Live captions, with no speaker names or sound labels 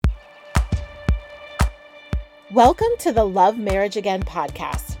Welcome to the Love Marriage Again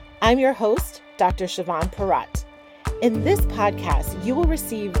podcast. I'm your host, Dr. Siobhan Parat. In this podcast, you will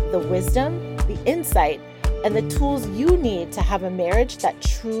receive the wisdom, the insight, and the tools you need to have a marriage that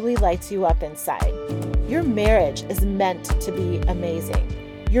truly lights you up inside. Your marriage is meant to be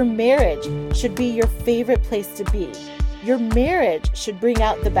amazing. Your marriage should be your favorite place to be. Your marriage should bring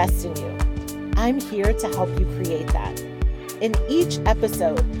out the best in you. I'm here to help you create that. In each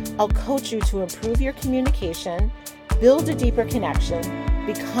episode, I'll coach you to improve your communication, build a deeper connection,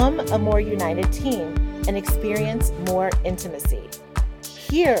 become a more united team, and experience more intimacy.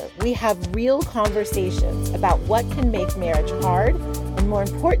 Here, we have real conversations about what can make marriage hard, and more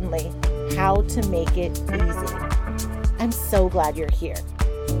importantly, how to make it easy. I'm so glad you're here.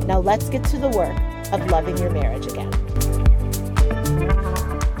 Now let's get to the work of loving your marriage again.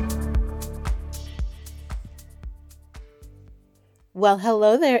 Well,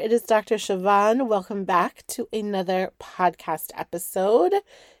 hello there. It is Dr. Siobhan. Welcome back to another podcast episode.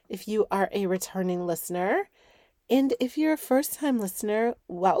 If you are a returning listener, and if you're a first-time listener,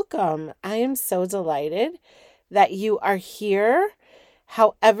 welcome. I am so delighted that you are here.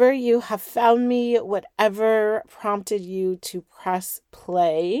 However you have found me, whatever prompted you to press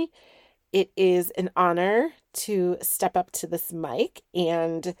play, it is an honor to step up to this mic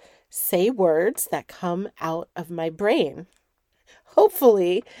and say words that come out of my brain.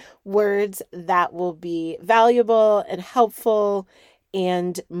 Hopefully, words that will be valuable and helpful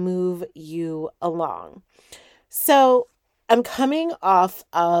and move you along. So, I'm coming off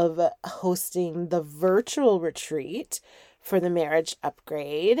of hosting the virtual retreat for the marriage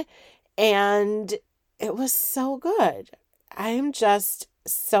upgrade, and it was so good. I'm just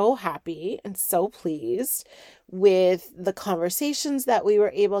so happy and so pleased with the conversations that we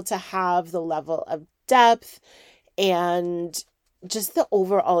were able to have, the level of depth, and just the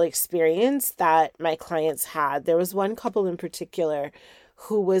overall experience that my clients had. There was one couple in particular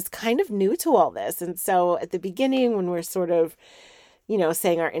who was kind of new to all this. And so at the beginning, when we're sort of,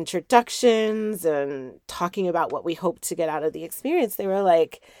 saying our introductions and talking about what we hope to get out of the experience, they were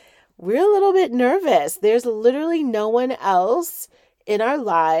like, we're a little bit nervous. There's literally no one else in our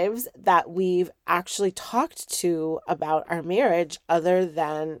lives that we've actually talked to about our marriage other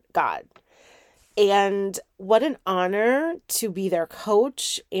than God. And what an honor to be their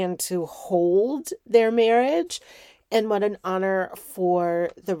coach and to hold their marriage. And what an honor for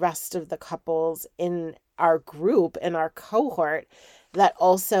the rest of the couples in our group, in our cohort, that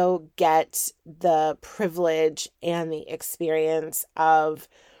also get the privilege and the experience of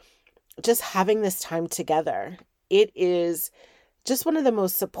just having this time together. It is just one of the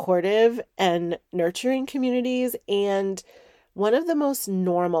most supportive and nurturing communities, and one of the most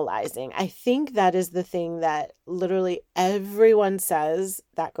normalizing. I think that is the thing that literally everyone says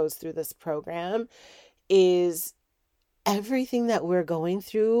that goes through this program is everything that we're going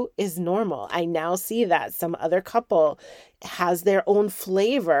through is normal. I now see that some other couple has their own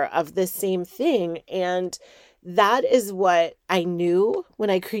flavor of the same thing. And that is what I knew when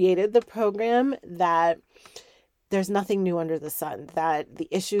I created the program, that there's nothing new under the sun, that the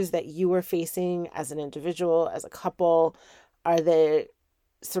issues that you are facing as an individual, as a couple, are the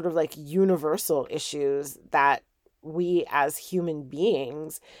sort of like universal issues that we as human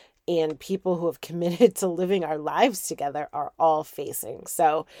beings and people who have committed to living our lives together are all facing.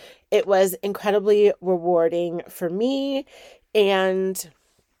 So it was incredibly rewarding for me. And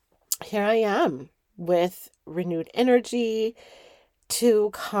here I am with renewed energy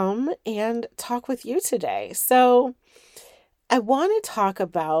to come and talk with you today. So I want to talk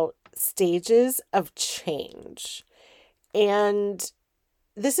about stages of change. And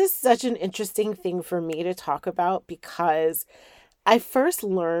this is such an interesting thing for me to talk about because I first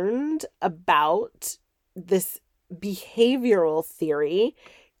learned about this behavioral theory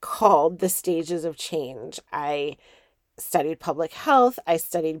called the stages of change. I studied public health, I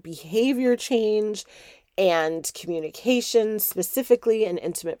studied behavior change and communication, specifically in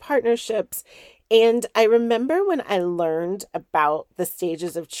intimate partnerships. And I remember when I learned about the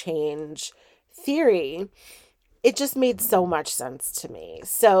stages of change theory, it just made so much sense to me.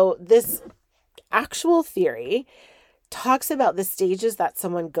 So this actual theory talks about the stages that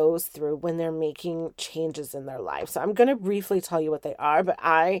someone goes through when they're making changes in their life. So I'm going to briefly tell you what they are, but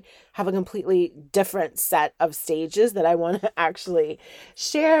I have a completely different set of stages that I want to actually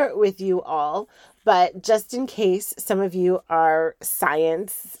share with you all. But just in case some of you are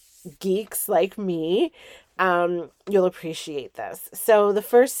science geeks like me, you'll appreciate this. So the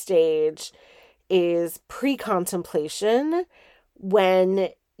first stage is pre-contemplation, when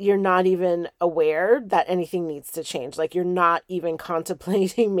you're not even aware that anything needs to change. Like you're not even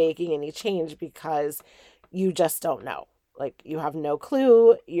contemplating making any change because you just don't know. Like, you have no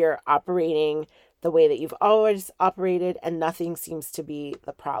clue. You're operating the way that you've always operated, and nothing seems to be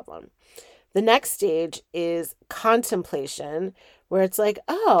the problem. The next stage is contemplation, where it's like,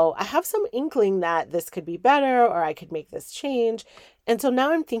 oh, I have some inkling that this could be better, or I could make this change. And so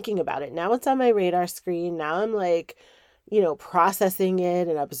now I'm thinking about it. Now it's on my radar screen. Now I'm like, processing it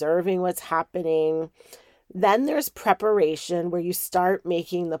and observing what's happening. Then there's preparation, where you start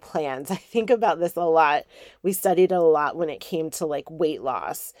making the plans. I think about this a lot. We studied it a lot when it came to like weight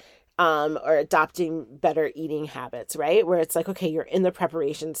loss, or adopting better eating habits, right? Where it's like, okay, you're in the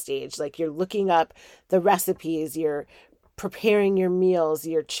preparation stage. Like, you're looking up the recipes, you're preparing your meals,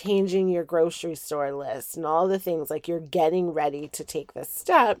 you're changing your grocery store list and all the things. Like, you're getting ready to take this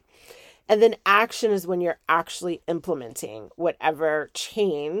step. And then action is when you're actually implementing whatever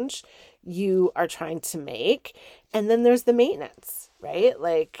change you are trying to make. And then there's the maintenance, right?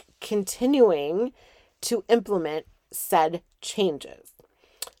 Like, continuing to implement said changes.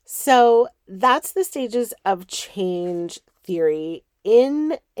 So that's the stages of change theory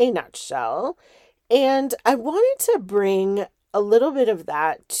in a nutshell. And I wanted to bring a little bit of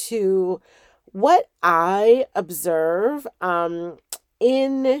that to what I observe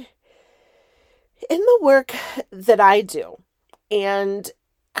in the work that I do, and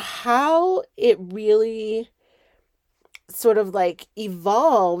how it really sort of like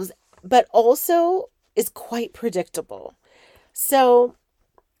evolves, but also is quite predictable. So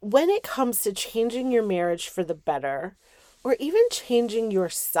when it comes to changing your marriage for the better, or even changing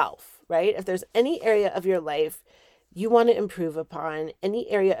yourself, right? If there's any area of your life you want to improve upon, any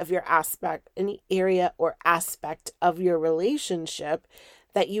area of your aspect, any area or aspect of your relationship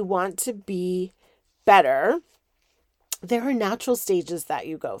that you want to be better, there are natural stages that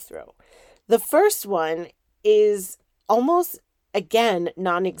you go through. The first one is almost, again,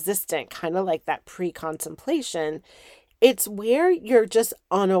 non-existent, kind of like that pre-contemplation. It's where you're just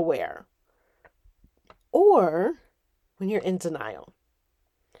unaware, or when you're in denial.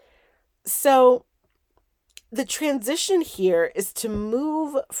 So the transition here is to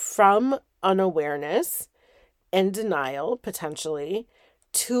move from unawareness and denial, potentially,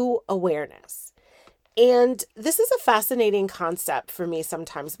 to awareness. And this is a fascinating concept for me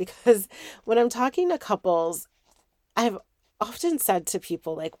sometimes, because when I'm talking to couples, I've often said to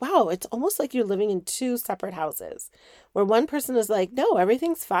people like, wow, it's almost like you're living in two separate houses, where one person is like, no,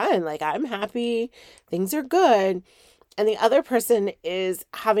 everything's fine. Like, I'm happy. Things are good. And the other person is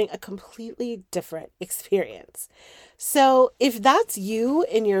having a completely different experience. So if that's you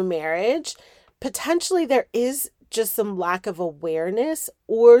in your marriage, potentially there is just some lack of awareness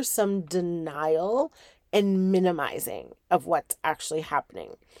or some denial and minimizing of what's actually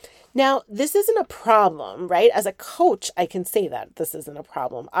happening. Now, this isn't a problem, right? As a coach, I can say that this isn't a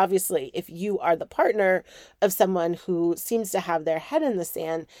problem. Obviously, if you are the partner of someone who seems to have their head in the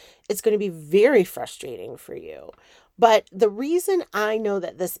sand, it's going to be very frustrating for you. But the reason I know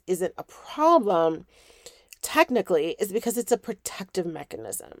that this isn't a problem technically is because it's a protective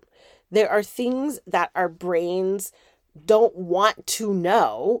mechanism. There are things that our brains don't want to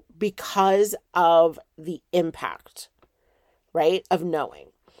know because of the impact, right, of knowing.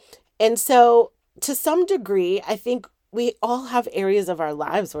 And so to some degree, I think we all have areas of our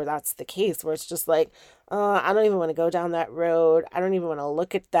lives where that's the case, where it's just like, I don't even want to go down that road. I don't even want to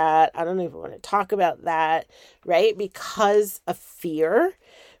look at that. I don't even want to talk about that, right? Because of fear,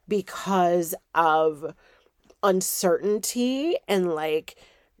 because of uncertainty, and like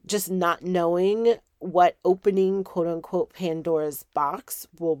just not knowing what opening, quote unquote, Pandora's box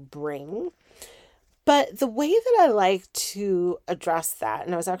will bring. But the way that I like to address that,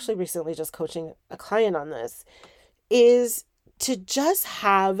 and I was actually recently just coaching a client on this, is to just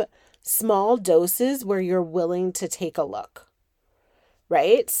have small doses where you're willing to take a look,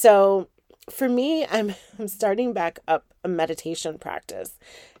 right? So for me, I'm starting back up a meditation practice,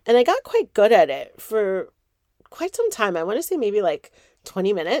 and I got quite good at it for quite some time. I want to say maybe like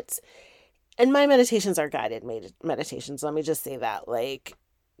 20 minutes. And my meditations are guided meditations. Let me just say that. Like,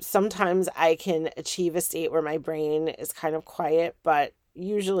 sometimes I can achieve a state where my brain is kind of quiet, but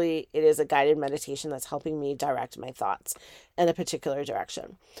usually it is a guided meditation that's helping me direct my thoughts in a particular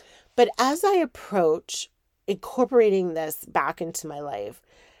direction. But as I approach incorporating this back into my life,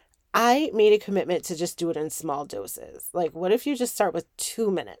 I made a commitment to just do it in small doses. Like, what if you just start with 2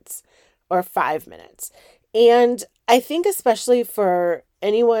 minutes or 5 minutes? And I think especially for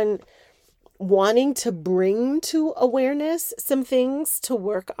anyone wanting to bring to awareness some things to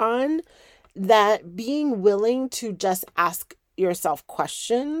work on, that being willing to just ask yourself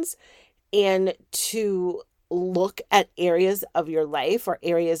questions and to look at areas of your life or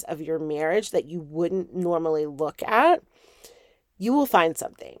areas of your marriage that you wouldn't normally look at, you will find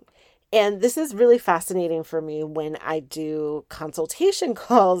something. And this is really fascinating for me when I do consultation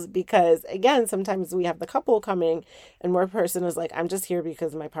calls because, again, sometimes we have the couple coming and one person is like, I'm just here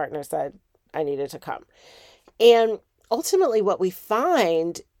because my partner said I needed to come. And ultimately what we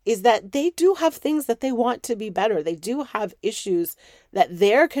find is that they do have things that they want to be better. They do have issues that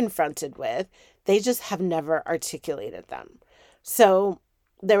they're confronted with. They just have never articulated them. So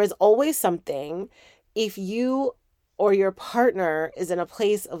there is always something. If you or your partner is in a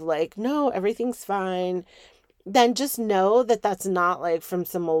place of like, no, everything's fine, then just know that that's not like from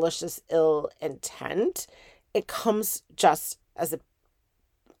some malicious ill intent. It comes just as a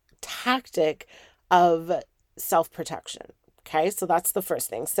tactic of self-protection. Okay, so that's the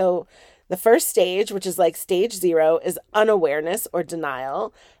first thing. So the first stage, which is like stage 0, is unawareness or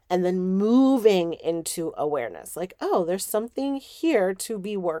denial, and then moving into awareness. Like, oh, there's something here to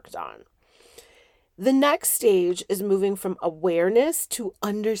be worked on. The next stage is moving from awareness to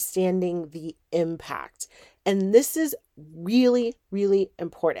understanding the impact. And this is really, really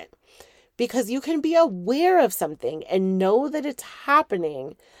important because you can be aware of something and know that it's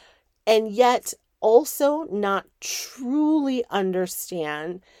happening and yet also not truly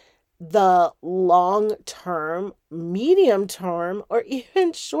understand the long-term, medium-term, or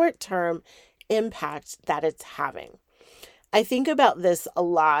even short-term impact that it's having. I think about this a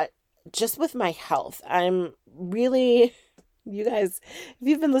lot just with my health. I'm really, you guys, if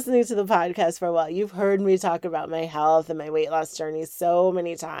you've been listening to the podcast for a while, you've heard me talk about my health and my weight loss journey so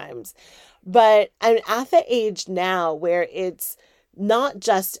many times. But I'm at the age now where it's not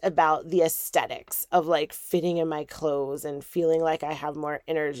just about the aesthetics of like fitting in my clothes and feeling like I have more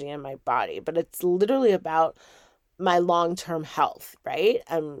energy in my body, but it's literally about my long-term health, right?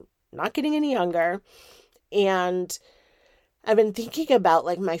 I'm not getting any younger, and I've been thinking about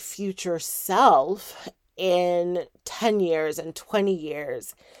like my future self in 10 years and 20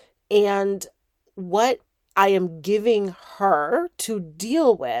 years and what I am giving her to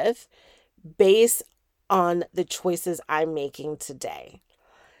deal with based on the choices I'm making today.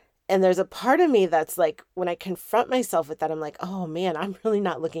 And there's a part of me that's like, when I confront myself with that, I'm like, oh man, I'm really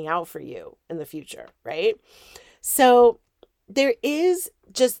not looking out for you in the future, right? So there is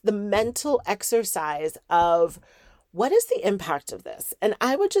just the mental exercise of what is the impact of this? And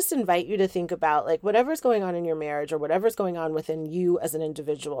I would just invite you to think about like whatever's going on in your marriage or whatever's going on within you as an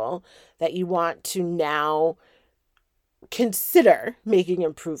individual that you want to now consider making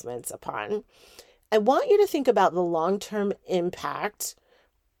improvements upon. I want you to think about the long-term impact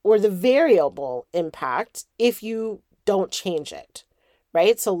or the variable impact if you don't change it,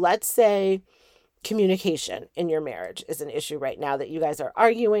 right? So let's say communication in your marriage is an issue right now that you guys are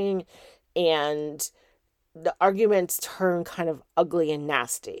arguing and the arguments turn kind of ugly and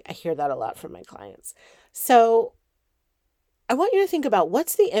nasty. I hear that a lot from my clients. So I want you to think about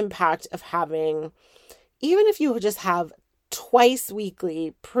what's the impact of having, even if you just have twice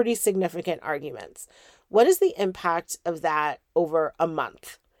weekly, pretty significant arguments, what is the impact of that over a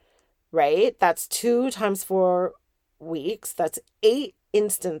month, right? That's 2 times 4 weeks. That's 8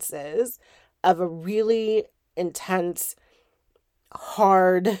 instances of a really intense,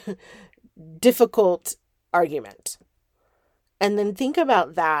 hard, difficult argument. And then think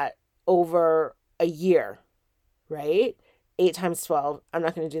about that over a year, right? 8 times 12. I'm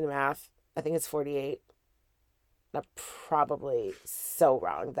not going to do the math. I think it's 48. I'm probably so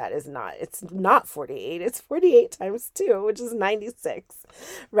wrong. It's not 48. It's 48 times 2, which is 96,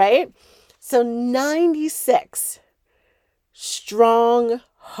 right? So 96 strong,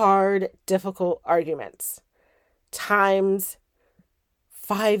 hard, difficult arguments times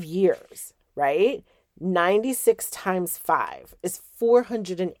 5 years, right? 96 times 5 is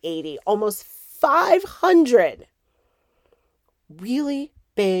 480, almost 500 really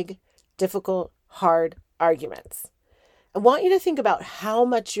big, difficult, hard arguments. I want you to think about how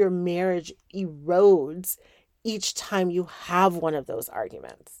much your marriage erodes each time you have one of those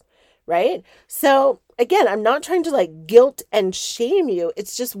arguments, right? So again, I'm not trying to like guilt and shame you.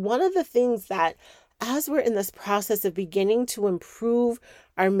 It's just one of the things that as we're in this process of beginning to improve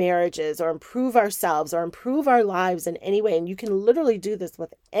our marriages or improve ourselves or improve our lives in any way, and you can literally do this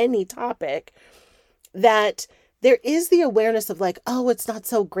with any topic, that there is the awareness of like, oh, it's not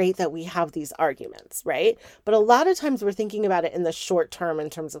so great that we have these arguments, right? But a lot of times we're thinking about it in the short term in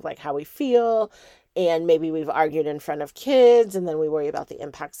terms of like how we feel, and maybe we've argued in front of kids and then we worry about the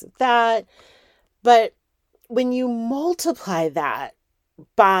impacts of that. But when you multiply that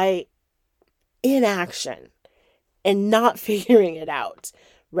by inaction and not figuring it out,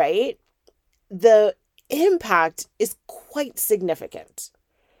 right? The impact is quite significant,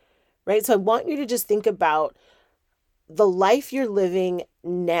 right? So I want you to just think about the life you're living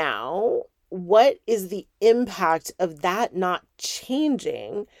now. What is the impact of that not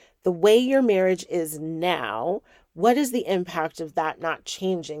changing the way your marriage is now? What is the impact of that not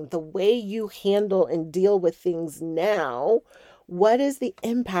changing the way you handle and deal with things now? What is the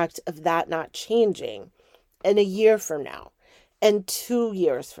impact of that not changing in a year from now, and 2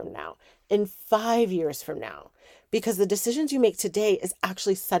 years from now, and 5 years from now? Because the decisions you make today is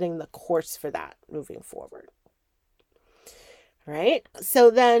actually setting the course for that moving forward. Right?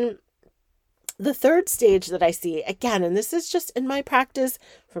 So then the third stage that I see, again, and this is just in my practice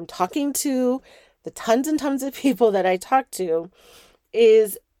from talking to the tons and tons of people that I talk to,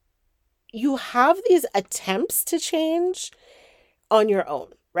 is you have these attempts to change on your own,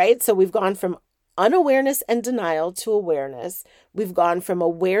 right? So we've gone from unawareness and denial to awareness. We've gone from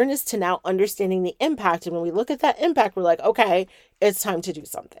awareness to now understanding the impact. And when we look at that impact, we're like, okay, it's time to do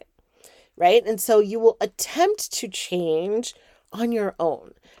something, right? And so you will attempt to change on your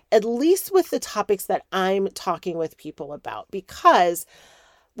own, at least with the topics that I'm talking with people about, because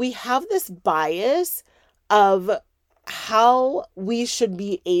we have this bias of how we should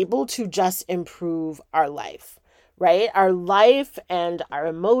be able to just improve our life, right? Our life and our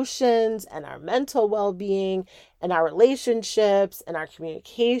emotions and our mental well-being and our relationships and our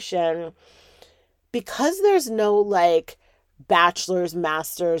communication, because there's no like bachelor's,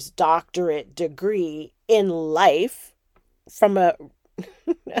 master's, doctorate degree in life from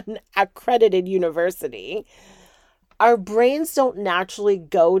an accredited university, our brains don't naturally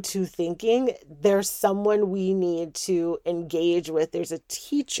go to thinking there's someone we need to engage with. There's a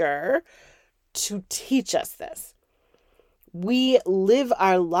teacher to teach us this. We live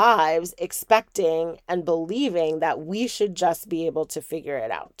our lives expecting and believing that we should just be able to figure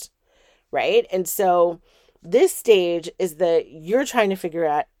it out, right? And so this stage is the you're trying to figure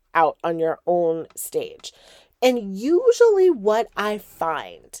it out on your own stage. And usually what I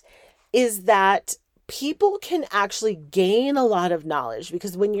find is that people can actually gain a lot of knowledge,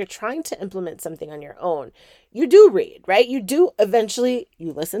 because when you're trying to implement something on your own, you do read, right? You do eventually,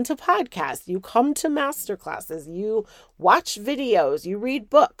 you listen to podcasts, you come to masterclasses, you watch videos, you read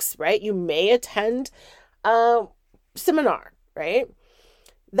books, right? You may attend a seminar, right?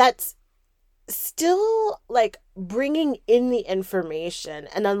 That's still like bringing in the information.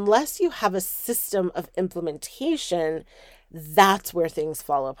 And unless you have a system of implementation, that's where things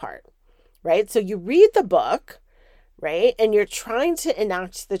fall apart, right? So you read the book, right? And you're trying to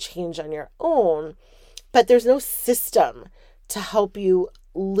enact the change on your own, but there's no system to help you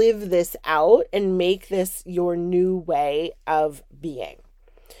live this out and make this your new way of being,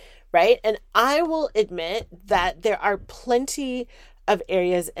 right? And I will admit that there are plenty of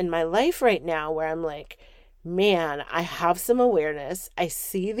areas in my life right now where I'm like, man, I have some awareness. I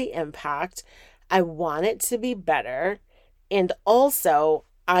see the impact. I want it to be better. And also,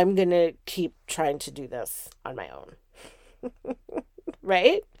 I'm going to keep trying to do this on my own.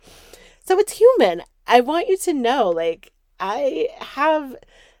 Right? So it's human. I want you to know, like, I have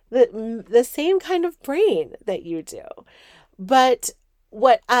the same kind of brain that you do. But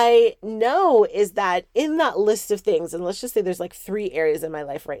what I know is that in that list of things, and let's just say there's like 3 areas in my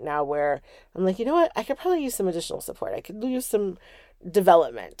life right now where I'm like, you know what? I could probably use some additional support. I could use some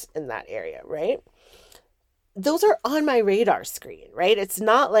development in that area, right? Those are on my radar screen, right? It's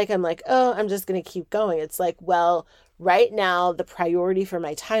not like I'm like, oh, I'm just going to keep going. It's like, well, right now, the priority for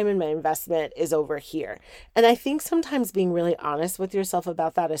my time and my investment is over here. And I think sometimes being really honest with yourself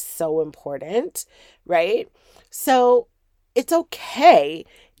about that is so important, right? So it's okay.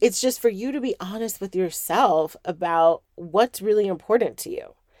 It's just for you to be honest with yourself about what's really important to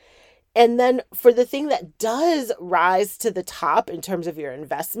you. And then for the thing that does rise to the top in terms of your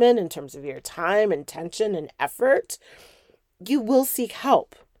investment, in terms of your time, intention, and effort, you will seek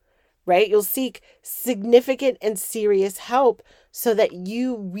help, right? You'll seek significant and serious help so that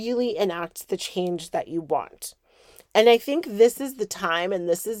you really enact the change that you want. And I think this is the time and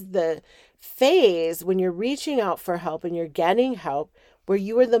this is the phase when you're reaching out for help and you're getting help where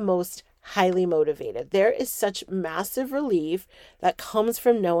you are the most highly motivated. There is such massive relief that comes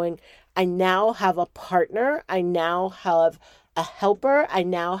from knowing I now have a partner. I now have a helper. I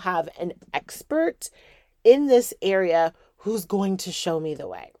now have an expert in this area who's going to show me the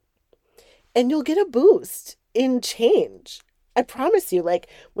way. And you'll get a boost in change. I promise you, like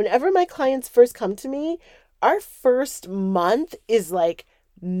whenever my clients first come to me, our first month is like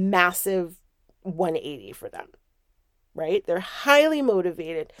massive 180 for them, right? They're highly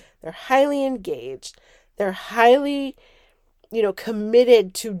motivated. They're highly engaged. They're highly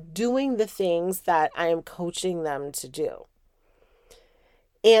committed to doing the things that I am coaching them to do.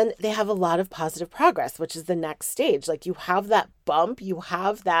 And they have a lot of positive progress, which is the next stage. Like, you have that bump, you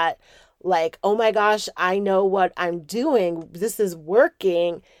have that, like, oh my gosh, I know what I'm doing. This is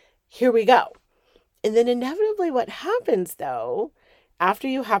working. Here we go. And then inevitably what happens, though, after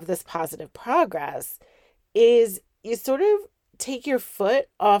you have this positive progress, is you sort of take your foot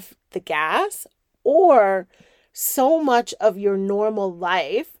off the gas, or so much of your normal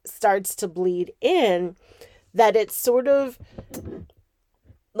life starts to bleed in that it's sort of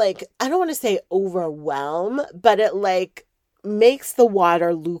like, I don't want to say overwhelm, but it like makes the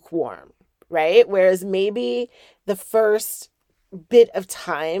water lukewarm, right? Whereas maybe the first bit of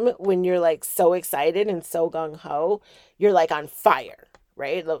time when you're like so excited and so gung-ho, you're like on fire,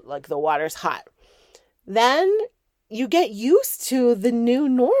 right? Like the water's hot. Then you get used to the new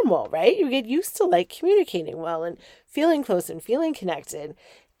normal, right? You get used to like communicating well and feeling close and feeling connected.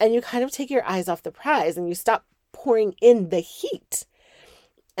 And you kind of take your eyes off the prize and you stop pouring in the heat.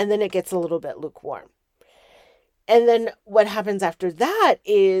 And then it gets a little bit lukewarm. And then what happens after that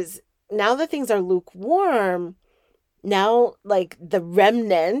is, now that things are lukewarm, now like the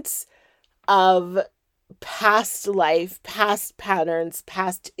remnants of past life, past patterns,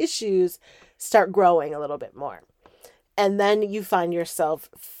 past issues start growing a little bit more. And then you find yourself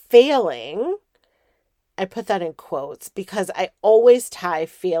failing. I put that in quotes because I always tie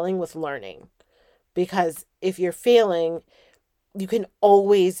failing with learning. Because if you're failing, you can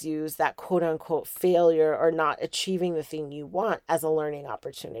always use that quote unquote failure or not achieving the thing you want as a learning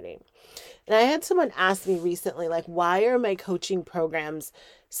opportunity. And I had someone ask me recently, like, why are my coaching programs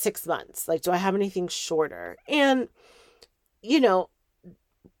 6 months? Like, do I have anything shorter? And,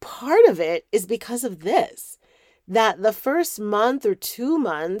 part of it is because of this, that the first month or 2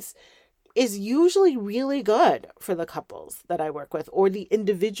 months is usually really good for the couples that I work with or the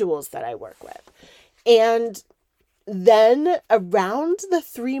individuals that I work with. And then around the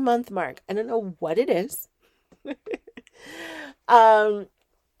 3-month mark, I don't know what it is,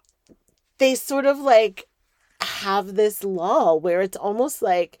 they sort of like have this lull where it's almost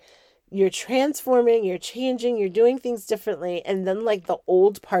like you're transforming, you're changing, you're doing things differently. And then like the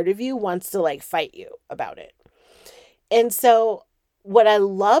old part of you wants to like fight you about it. And so what I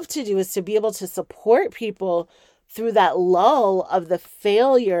love to do is to be able to support people through that lull of the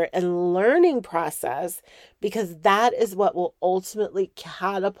failure and learning process, because that is what will ultimately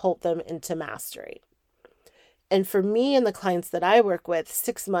catapult them into mastery. And for me and the clients that I work with,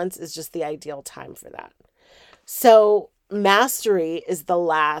 6 months is just the ideal time for that. So mastery is the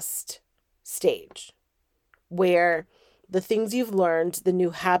last stage where the things you've learned, the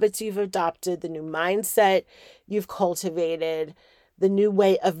new habits you've adopted, the new mindset you've cultivated, the new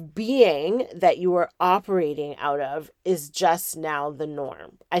way of being that you are operating out of is just now the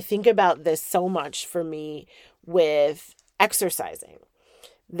norm. I think about this so much for me with exercising,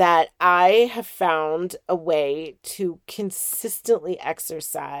 that I have found a way to consistently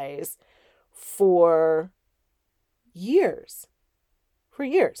exercise for years.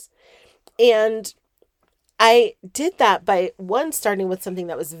 And I did that by, one, starting with something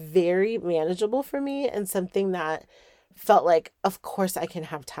that was very manageable for me and something that felt like, of course, I can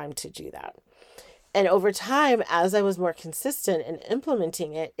have time to do that. And over time, as I was more consistent in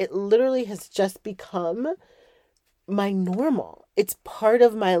implementing it, it literally has just become my normal. It's part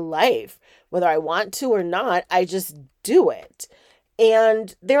of my life. Whether I want to or not, I just do it.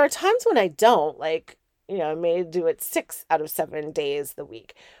 And there are times when I don't, like, I may do it 6 out of 7 days the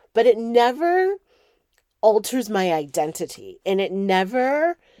week, but it never alters my identity and it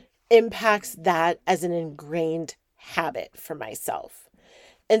never impacts that as an ingrained habit for myself.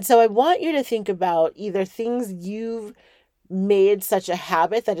 And so I want you to think about either things you've made such a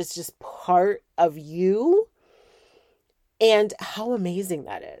habit that it's just part of you, and how amazing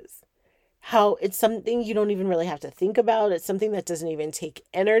that is. How it's something you don't even really have to think about. It's something that doesn't even take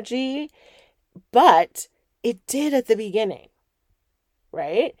energy, but it did at the beginning,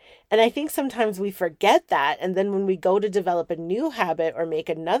 right? And I think sometimes we forget that. And then when we go to develop a new habit or make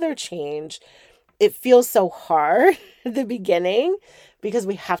another change, it feels so hard at the beginning because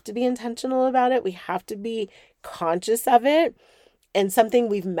we have to be intentional about it. We have to be conscious of it. And something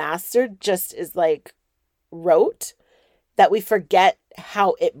we've mastered just is like rote, that we forget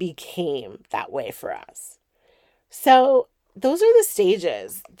how it became that way for us. So those are the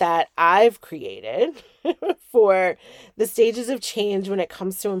stages that I've created for the stages of change when it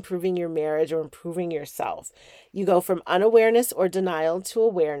comes to improving your marriage or improving yourself. You go from unawareness or denial to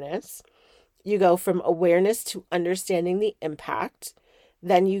awareness. You go from awareness to understanding the impact.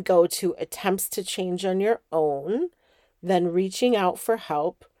 Then you go to attempts to change on your own. then reaching out for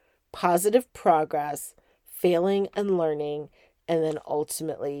help, positive progress, failing and learning, and then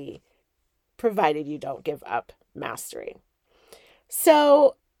ultimately, provided you don't give up, mastery.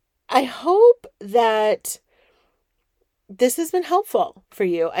 So I hope that this has been helpful for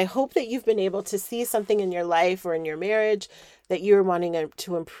you. I hope that you've been able to see something in your life or in your marriage that you're wanting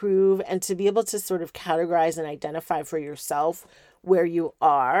to improve, and to be able to sort of categorize and identify for yourself where you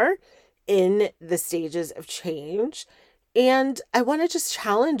are in the stages of change. And I want to just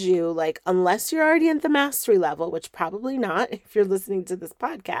challenge you, like, unless you're already at the mastery level, which probably not if you're listening to this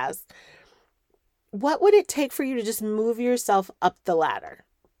podcast, what would it take for you to just move yourself up the ladder,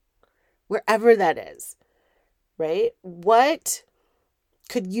 wherever that is, right? What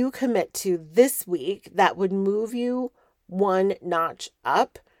could you commit to this week that would move you one notch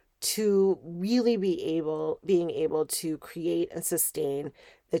up to really being able to create and sustain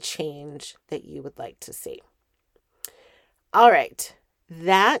the change that you would like to see? All right,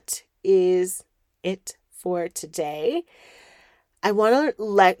 that is it for today. I want to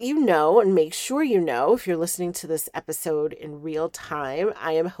let you know and make sure you know, if you're listening to this episode in real time,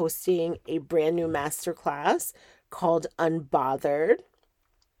 I am hosting a brand new masterclass called Unbothered.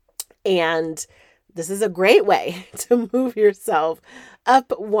 And this is a great way to move yourself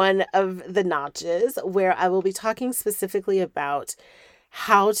up one of the notches, where I will be talking specifically about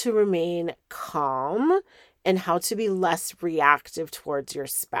how to remain calm and how to be less reactive towards your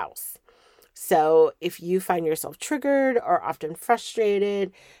spouse. So if you find yourself triggered or often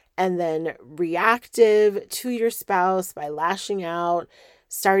frustrated and then reactive to your spouse by lashing out,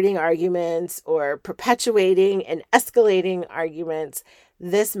 starting arguments, or perpetuating and escalating arguments,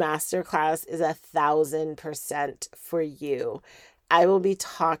 this masterclass is 1,000% for you. I will be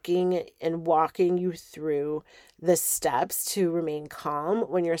talking and walking you through the steps to remain calm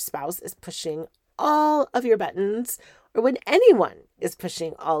when your spouse is pushing all of your buttons, or when anyone is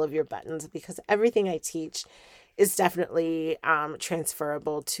pushing all of your buttons, because everything I teach is definitely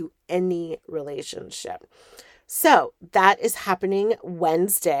transferable to any relationship. So that is happening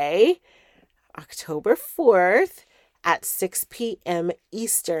Wednesday, October 4th at 6 p.m.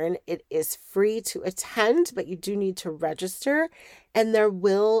 Eastern. It is free to attend, but you do need to register, and there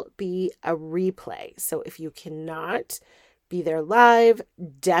will be a replay. So if you cannot be there live,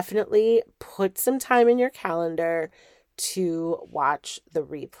 definitely put some time in your calendar to watch the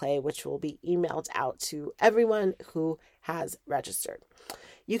replay, which will be emailed out to everyone who has registered.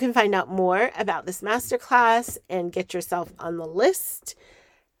 You can find out more about this masterclass and get yourself on the list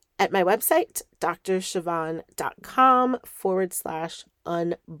at my website,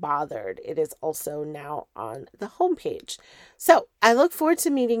 drsiobhan.com/unbothered. It is also now on the homepage. So I look forward to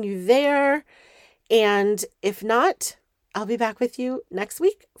meeting you there. And if not, I'll be back with you next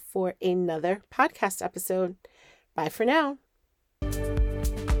week for another podcast episode. Bye for now.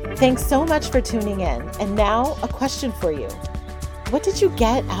 Thanks so much for tuning in. And now a question for you. What did you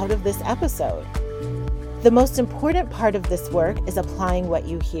get out of this episode? The most important part of this work is applying what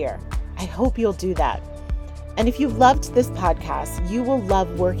you hear. I hope you'll do that. And if you loved this podcast, you will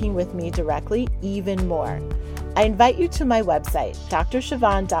love working with me directly even more. I invite you to my website,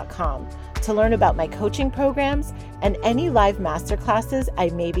 drsiobhan.com, to learn about my coaching programs and any live masterclasses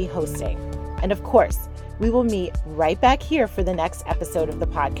I may be hosting. And of course, we will meet right back here for the next episode of the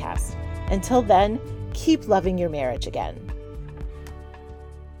podcast. Until then, keep loving your marriage again.